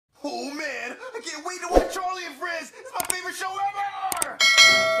Oh man, I can't wait to watch Charleyyy and Friends. It's my favorite show ever.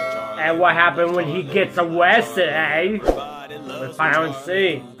 And what happened when he gets arrested, eh? Let's find out and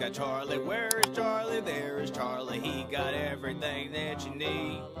see. Got Charleyyy, where is Charleyyy? There is Charleyyy. He got everything that you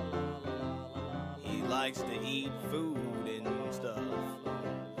need. He likes to eat food and stuff.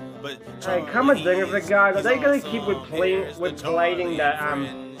 But Hey, come and think of it, guys. Are they gonna keep replaying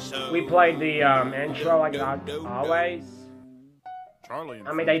the we played the intro like always?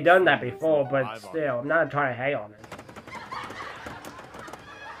 I mean, they done that before, but still, I'm not trying to hate on it.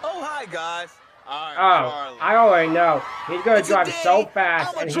 oh, hi guys. Oh, I already know. He's gonna drive so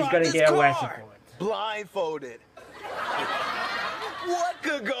fast, and he's gonna get arrested for it. Blindfolded. What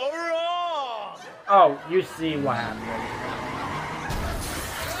could go wrong? Oh, you see what happened.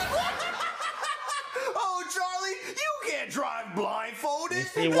 Oh, Charleyyy, you can't drive blindfolded. You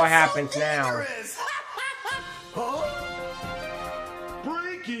see what happens now. Huh?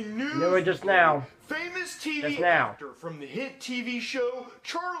 Breaking news. Knew it just now. Famous TV Just now. actor from the hit TV show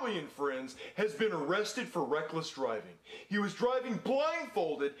Charleyyy and Friends has been arrested for reckless driving. He was driving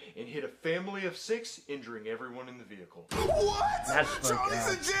blindfolded and hit a family of 6, injuring everyone in the vehicle. What? That's Charlie's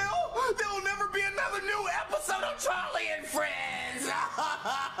in jail? There will never be another new episode of Charleyyy and Friends.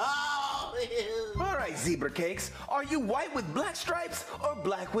 All right, zebra cakes. Are you white with black stripes or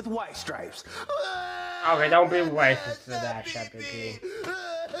black with white stripes? Okay, don't be racist for that, Shepherd P.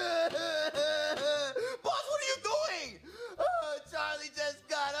 Boss, what are you doing? Oh, Charleyyy just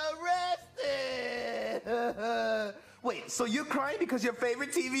got arrested. Wait, so you're crying because your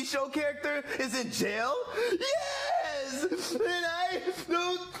favorite TV show character is in jail? Yes! And I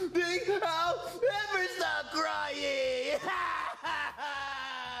don't think I'll ever stop crying.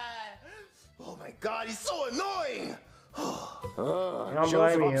 Oh my God, he's so annoying. I don't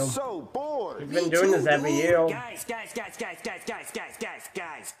blame you. So bored. He's been doing this every year. Guys.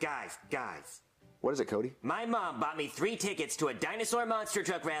 What is it, Cody? My mom bought me 3 tickets to a dinosaur monster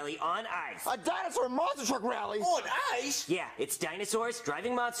truck rally on ice. A dinosaur monster truck rally? On ice? Yeah, it's dinosaurs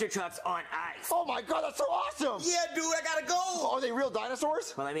driving monster trucks on ice. Oh my God, that's so awesome! Yeah, dude, I gotta go. Are they real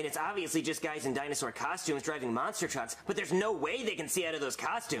dinosaurs? Well, I mean, it's obviously just guys in dinosaur costumes driving monster trucks, but there's no way they can see out of those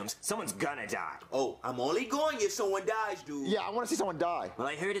costumes. Someone's gonna die. Oh, I'm only going if someone dies, dude. Yeah, I want to see someone die. Well,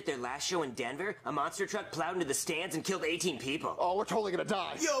 I heard at their last show in Denver, a monster truck plowed into the stands and killed 18 people. Oh, we're totally gonna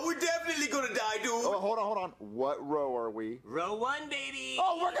die. Yo, we're definitely gonna die, dude. Oh, hold on. What row are we? Row 1, baby!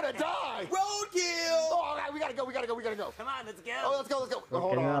 Oh, we're gonna die! Roadkill. Oh, okay, we gotta go. Come on, let's go! Oh, let's go. Hold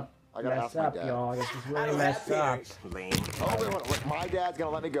Looking on. up. I gotta Mess ask my up, dad. y'all. This is really messed up. Lame. Oh, wait, hold on. Look, my dad's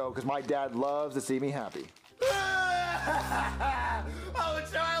gonna let me go because my dad loves to see me happy. Oh,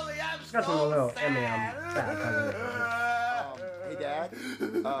 Charleyyy, I'm Got some so little sad. M&M. Hey, Dad.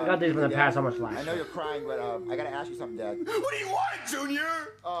 I got these from the past how much I last. know you're crying, but I gotta ask you something, Dad. What do you want, Junior?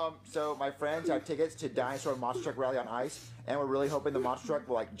 So my friends have tickets to Dinosaur Monster Truck Rally on ice, and we're really hoping the monster truck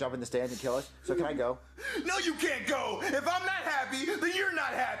will like jump in the stands and kill us. So can I go? No, you can't go. If I'm not happy, then you're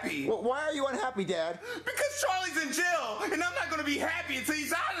not happy. Well, why are you unhappy, Dad? Because Charlie's in jail, and I'm not gonna be happy until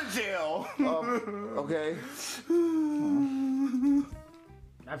he's out of jail. Okay.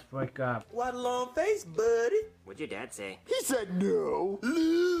 Let's break up. What a long face, buddy. What'd your dad say? He said no.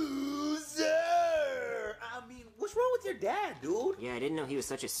 Loser. I mean, what's wrong with your dad, dude? Yeah, I didn't know he was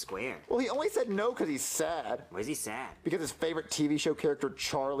such a square. Well, he only said no because he's sad. Why is he sad? Because his favorite TV show character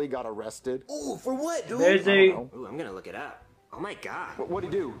Charleyyy got arrested. Ooh, for what, dude? Busy. Ooh, I'm gonna look it up. Oh my God. What'd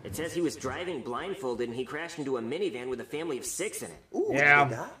he do? It says he was driving blindfolded and he crashed into a minivan with a family of 6 in it. Ooh, Yeah.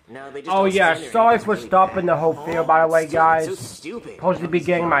 did they die? No, they just Oh all yeah, stand there sorry and for really stopping the whole video, by the way, So guys. stupid. Supposed to be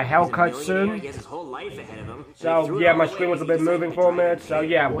getting my hair He's a cut millionaire, soon. He has his whole life ahead of him. and he So threw it yeah, all my away screen was a because bit he moving decided for a to minute. drive So it.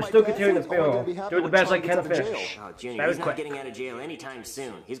 yeah, we're still continuing the film. Do the best I can to finish. Oh, Junior, Very he's not quick. getting out of jail anytime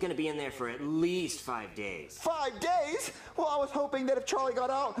soon. He's gonna be in there for at least 5 days. 5 days? Well, I was hoping that if Charleyyy got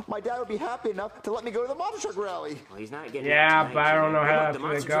out, my dad would be happy enough to let me go to the monster truck rally. Well, he's not getting Yeah, out tonight, but I don't know Junior. how Look, that's the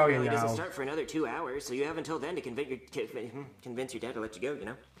gonna monster go, truck you rally doesn't know. start for another 2 hours, so you have until then to convince your dad to let you go, you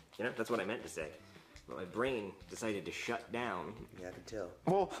know? That's what I meant to say. But my brain decided to shut down. Yeah, I can tell.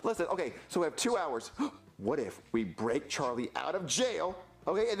 Well, listen, okay, so we have 2 hours. What if we break Charleyyy out of jail,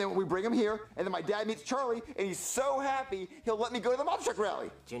 okay, and then we bring him here, and then my dad meets Charleyyy, and he's so happy, he'll let me go to the monster truck rally.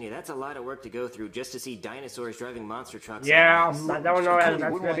 Junior, that's a lot of work to go through just to see dinosaurs driving monster trucks. Yeah, on ice. I don't know Cody,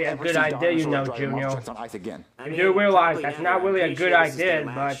 that's wouldn't gonna be I a ever good see idea, you know, dinosaurs driving monster Junior. trucks on ice again. I You mean, do realize probably that's never. not really I'm a pretty good sure this is their idea,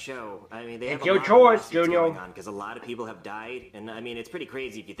 last but show. I mean, they it's have a your lot of choice, lawsuits Junior. going on because a lot of people have died, and I mean, it's pretty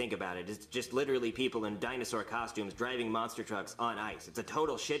crazy if you think about it. It's just literally people in dinosaur costumes driving monster trucks on ice. It's a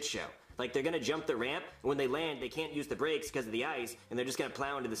total shit show. Like, they're gonna jump the ramp, and when they land, they can't use the brakes because of the ice, and they're just gonna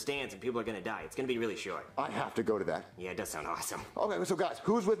plow into the stands, and people are gonna die. It's gonna be really short. I have to go to that. Yeah, it does sound awesome. Okay, so guys,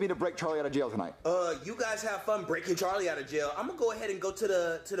 who's with me to break Charlie out of jail tonight? You guys have fun breaking Charlie out of jail. I'm gonna go ahead and go to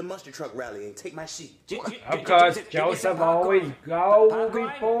the monster truck rally and take my seat. Of course, Joseph always go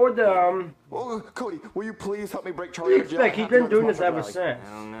before them. Oh, Cody, will you please help me break Charlie out of jail? He's been doing this ever since.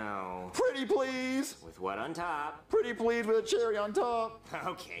 Oh no. Pretty please. With what on top? Pretty please with a cherry on top.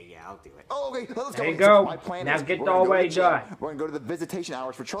 Okay, yeah, I'll do it. Oh, okay, let's go. There you go. My plan Now is get we're the gonna go way to jail. done. We're gonna go to the visitation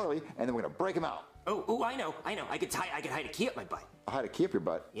hours for Charlie, and then we're gonna break him out. Oh, I know. I could hide a key up my butt. Hide a key up your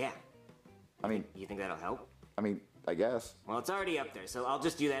butt. Yeah. I mean, You think that'll help? I guess. Well, it's already up there, so I'll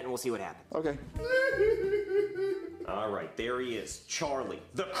just do that and we'll see what happens. Okay. All right, there he is, Charlie,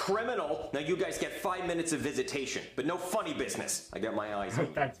 the criminal. Now you guys get 5 minutes of visitation, but no funny business. I got my eyes on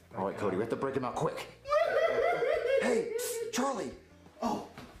you. That's All right, Cody, we have to break him out quick. Hey, Charlie. Oh.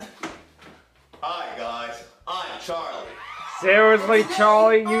 Hi, guys. I'm Charlie. seriously,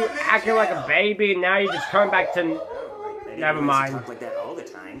 Charlie, you acting like a baby, and now you just come back to. They Never didn't mind. Talk like that all the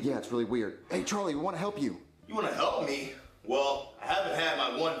time. Yeah, it's really weird. Hey, Charlie, we want to help you. You want to help me? Well, I haven't had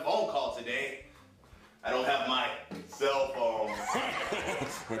my one phone call today. I don't have my cell phone.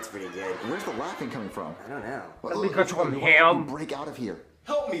 That's pretty good. Where's the laughing coming from? I don't know. Well, because Charlie, from we want to help him. you break out of here.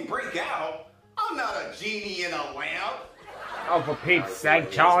 Help me break out? I'm not a genie in a lamp. Oh, for Pete's sake,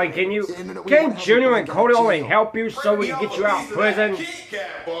 Charlie, can you? Yeah, no, we Can wanna help Junior you and break out Cody of only jail. help you so we can get you out of prison? Kit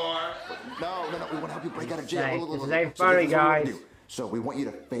Kat bar. No, we want to help you break out of jail. Hey, Look, this look, ain't look. So funny, this is what we're gonna guys. do. So we want you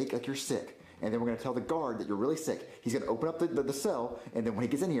to fake like you're sick. And then we're going to tell the guard that you're really sick. He's going to open up the cell, and then when he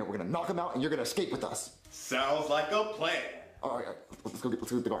gets in here, we're going to knock him out, and you're going to escape with us. Sounds like a plan. All right, let's go get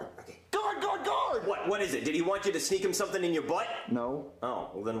the guard. Okay. Guard! What is it? Did he want you to sneak him something in your butt? No. Oh,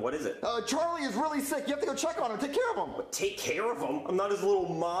 well then what is it? Charlie is really sick. You have to go check on him. Take care of him. Take care of him? I'm not his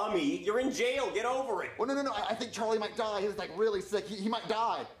little mommy. You're in jail. Get over it. Well, no. I think Charlie might die. He's like really sick. He might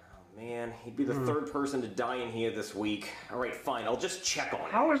die. Man, he'd be the third person to die in here this week. All right, fine. I'll just check on him.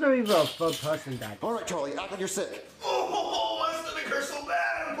 How is there even a third person that? All right, Charlie, act like you're sick. Oh, my stomach hurts so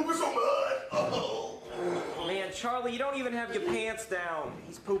bad. I'm pooping so much. Oh. Man, Charlie, you don't even have your pants down.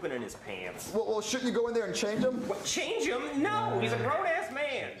 He's pooping in his pants. Well, shouldn't you go in there and change him? What, change him? No, he's a grown-ass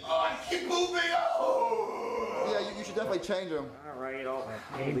man. I keep moving. Oh. Yeah, you should definitely change him. All right, I'll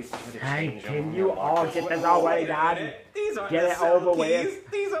at least try to Hey, change him. can you all get this already done? These aren't Get the it cell over keys.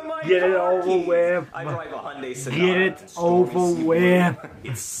 with. These are my Get it car over keys. with. I drive a Hyundai Sonata. Get it It's Stormy over Sea with. Road.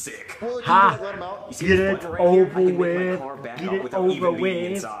 It's sick. Well, can Ha. you let him out? You see Get this it button right here? I over can make my with. car back Get up it without over even being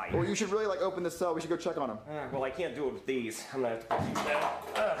with. inside. Well, you should really open the cell. We should go check on him. Well, I can't do it with these. I'm gonna have to use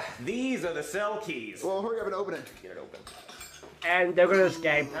that. These are the cell keys. Well, hurry up and open it. Get it open. And they're gonna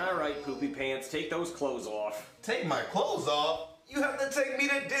escape. All right, poopy pants, take those clothes off. Take my clothes off? You have to take me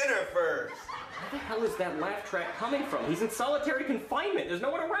to dinner first. Where the hell is that laugh track coming from? He's in solitary confinement. There's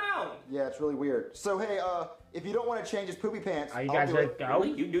no one around. Yeah, it's really weird. So, hey, if you don't want to change his poopy pants, Are you I'll guys do ready it. to go?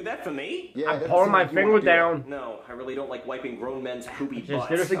 Really? You do that for me? Yeah, it I'm doesn't pulling seem my like you finger wanna do it. down. No, I really don't like wiping grown men's poopy Just butts.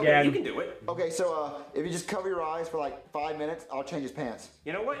 do this Okay, again. you can do it. Okay, so if you just cover your eyes for like 5 minutes, I'll change his pants.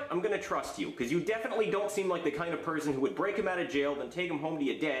 You know what? I'm gonna trust you, because you definitely don't seem like the kind of person who would break him out of jail, then take him home to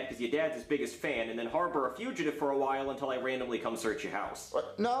your dad, because your dad's his biggest fan, and then harbor a fugitive for a while until I randomly come search your house.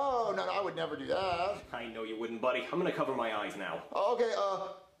 What? No, I would never do that. I know you wouldn't, buddy. I'm gonna cover my eyes now. Okay,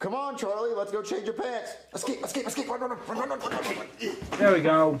 come on, Charlie, let's go change your pants. Escape, run. There we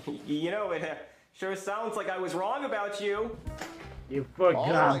go. You know, it sure sounds like I was wrong about you. You All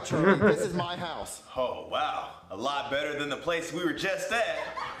forgot. right, Charlie, this is my house. Oh, wow. A lot better than the place we were just at.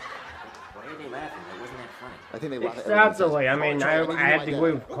 Why are they laughing? That wasn't that funny. I think they laugh at Exactly. I everything. mean, All right, Charlie, I had to need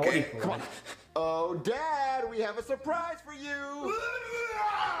agree my with dad. Cody Okay, for Come it. on. Oh, Dad, we have a surprise for you.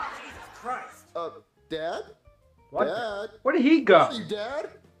 Christ. Dad? What? Dad? Where did he go? Are you Dad?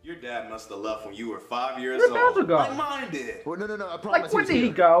 Your dad must have left when you were 5 years Where'd old. Bowser go? Like mine did. Well, no, I promise Like, where was did he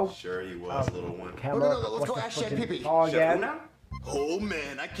here. go? Sure he was, little one. Camera, No, let's what's go the ask Chef fucking Pee-Pee. call Chef again? Oh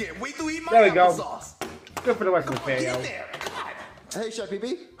man, I can't wait to eat my There we go. applesauce. Good for the rest of the Get video. in there. God. Hey, Chef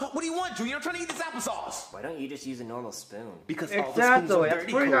Pee-Pee. What do you want, Junior? I'm trying to eat this applesauce. Why don't you just use a normal spoon? Because Exactly. are That's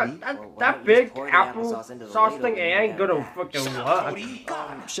dirty, pretty Cody. not. Well, why That don't you big just pour the apple applesauce into the sauce ladle thing and ain't do gonna that? fucking Stop, work. Cody.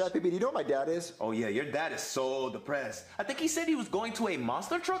 God. Chef Pee-Pee, do you know what my dad is? Oh yeah, your dad is so depressed. I think he said he was going to a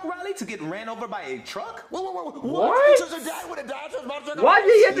monster truck rally to get ran over by a truck. Whoa. What? So Dad would have died to his monster truck? Why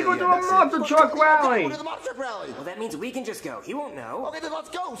did he have to Yeah, go yeah, to a that's it. monster truck rally? Go to the monster truck rally. Well, that means we can just go. He won't know. Okay, then let's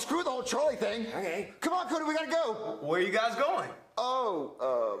go. Screw the whole Charlie thing. Okay. Come on, Cody, we gotta go. Where are you guys going?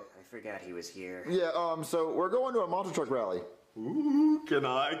 Oh, I forgot he was here. yeah, so we're going to a monster truck rally. Ooh, can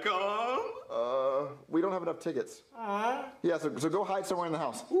I come? We don't have enough tickets. Yeah, so go hide somewhere in the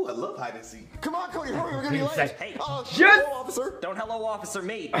house. Ooh, I love hide and seek. Come on, Cody, hurry, we're gonna be late. Hey, hello, officer. Don't hello officer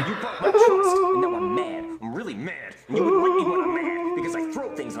me. You broke my trust, and now I'm mad. I'm really mad. And you wouldn't like me when I'm mad, because I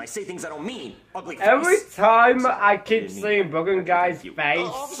throw things and I say things I don't mean. Ugly face. Every time I keep seeing Broken Guy's face,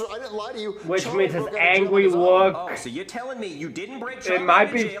 Officer, I didn't lie to you. which Charlie means his broke out of jail angry on his own. look, Oh, so you're telling me you didn't break it Charlie might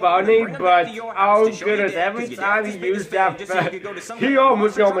out be of jail, funny, bring him but back to your house oh to show your goodness, dad, every 'cause your time dad's he his biggest used that fan, just so you face, could go to some he kind of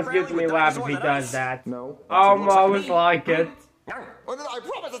almost monster gives truck me rally with laugh if dinosaurs he on does ice. that. No. Almost like it. Oh, no, I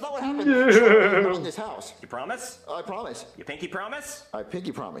promise that's not what happened. Charlie's not in this house. You promise? I promise. You pinky promise? I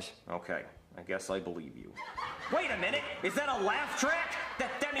pinky promise. Okay, I guess I believe you. Wait a minute, is that a laugh track?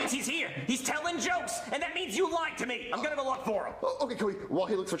 That means he's here. He's telling jokes, and that means you lied to me. I'm gonna go look for him. Okay, Cody, while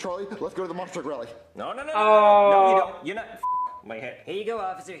he looks for Charlie, let's go to the monster truck rally. No, no, no, no, Oh. no, you don't. You're not. My hat. Here you go,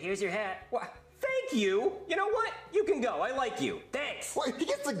 officer. Here's your hat. What? Thank you. You know what? You can go. I like you. Thanks. Wait, he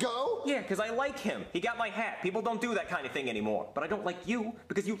gets to go? Yeah, because I like him. He got my hat. People don't do that kind of thing anymore. But I don't like you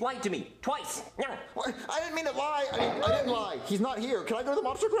because you lied to me twice. Wait, I didn't mean to lie. I didn't lie. He's not here. Can I go to the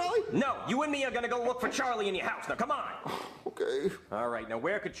monster truck rally? No, you and me are gonna go look for Charlie in your house. Now, come on. Okay. All right, now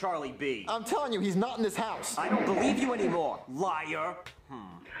where could Charlie be? I'm telling you, he's not in this house. I don't believe you anymore, liar.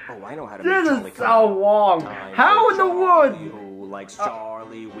 Oh, I know how to This make Charlie is come. so long. Time How for in the Charlie, world? Who likes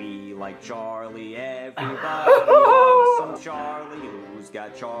Charlie? We like Charlie. Everybody loves some Charlie. Who's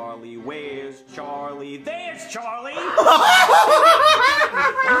got Charlie? Where's Charlie? There's Charlie.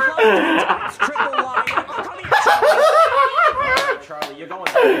 Triple liar. Come here, Charlie. All right, Charlie, you're going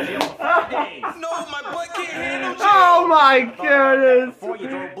to jail for 5 days. No, my butt can't handle jail. Oh my goodness! Before you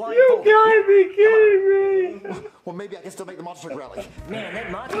drove You blindfolded. gotta be kidding me! Well, maybe I can still make the monster truck rally. Man,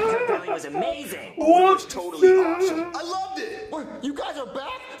 that monster truck rally was amazing. Whoops! Totally awesome. I loved it. Wait, you guys are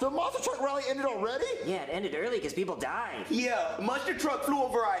back? The monster truck rally ended already? Yeah, it ended early because people died. Yeah, a monster truck flew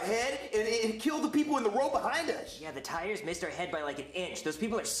over our head and it killed the people in the row behind us. Yeah, the tires missed our head by like an inch. Those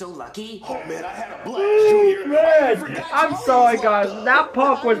people are so lucky. Oh man, I had a blast, Junior. Man, I'm sorry guys, that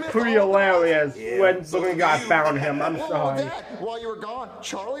part was pretty hilarious when Broken Guy found him. I'm Whoa, sorry. Dad, while you were gone,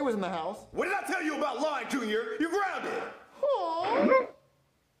 Charlie was in the house. What did I tell you about lying, Junior? You're grounded.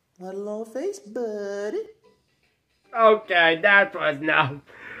 What a long face, buddy. Okay, that was enough.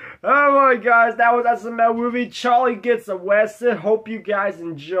 Alright guys, that was SML movie. Charlie Gets Arrested. Hope you guys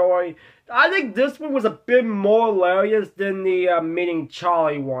enjoy. I think this one was a bit more hilarious than the Meeting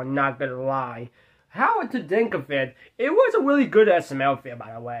Charlie one, not gonna lie. How to think of it, it was a really good SML film,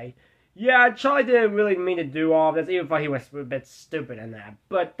 by the way. Yeah, Charlie didn't really mean to do all this, even though he was a bit stupid in that.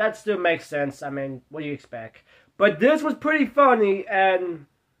 But that still makes sense. I mean, what do you expect? But this was pretty funny, and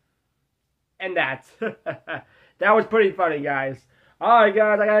that. That was pretty funny, guys. Alright,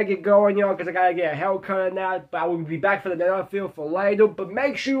 guys, I gotta get going, y'all, because I gotta get a haircut and that. But I will be back for the another film for later. But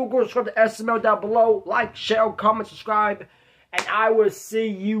make sure you go subscribe to SML down below. Like, share, comment, subscribe. And I will see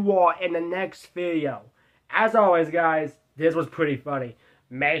you all in the next video. As always, guys, this was pretty funny.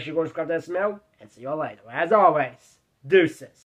 Make sure you go subscribe to SML, and see you all later. As always, deuces.